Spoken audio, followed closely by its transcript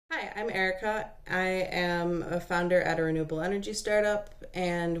Hi, I'm Erica. I am a founder at a renewable energy startup,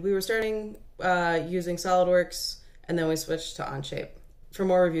 and we were starting using SolidWorks, and then we switched to Onshape. For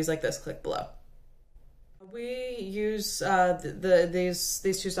more reviews like this, click below. We use these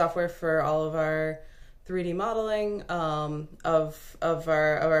two software for all of our 3D modeling of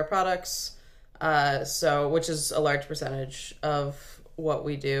our products, which is a large percentage of what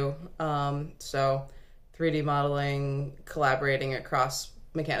we do. So 3D modeling, collaborating across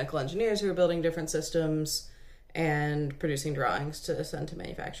mechanical engineers who are building different systems, and producing drawings to send to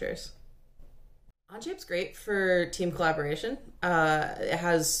manufacturers. Onshape's great for team collaboration. It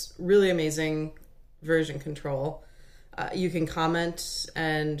has really amazing version control. You can comment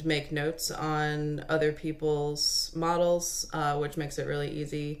and make notes on other people's models, which makes it really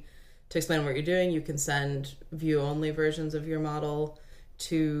easy to explain what you're doing. You can send view-only versions of your model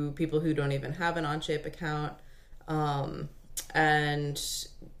to people who don't even have an Onshape account. And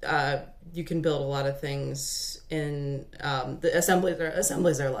you can build a lot of things in the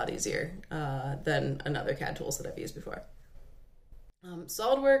assemblies are a lot easier than another CAD tools that I've used before.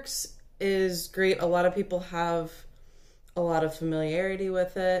 SolidWorks is great. A lot of people have a lot of familiarity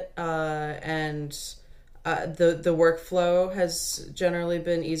with it, and the workflow has generally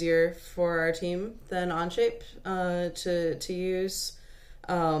been easier for our team than Onshape to use.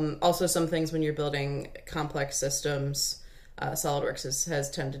 Also, some things when you're building complex systems, SolidWorks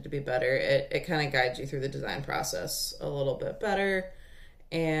has tended to be better. It kind of guides you through the design process a little bit better,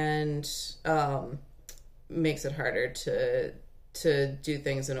 and makes it harder to do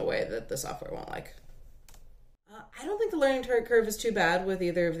things in a way that the software won't like. I don't think the learning curve is too bad with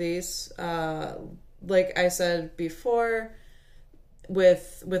either of these. Like I said before,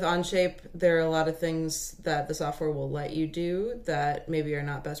 with Onshape, there are a lot of things that the software will let you do that maybe are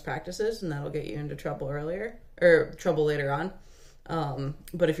not best practices, and that'll get you into trouble later on.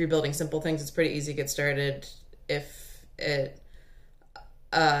 But if you're building simple things, it's pretty easy to get started. If it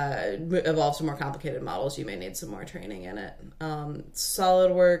evolves to more complicated models, you may need some more training in it.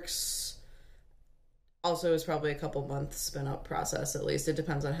 SolidWorks also is probably a couple months spin up process, at least. It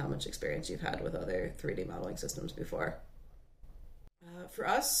depends on how much experience you've had with other 3D modeling systems before. For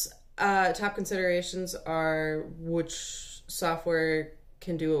us, top considerations are which software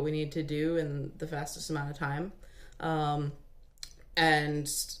can do what we need to do in the fastest amount of time. And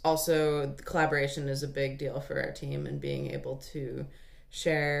also, collaboration is a big deal for our team, and being able to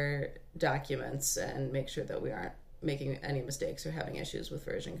share documents and make sure that we aren't making any mistakes or having issues with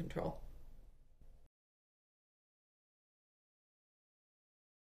version control.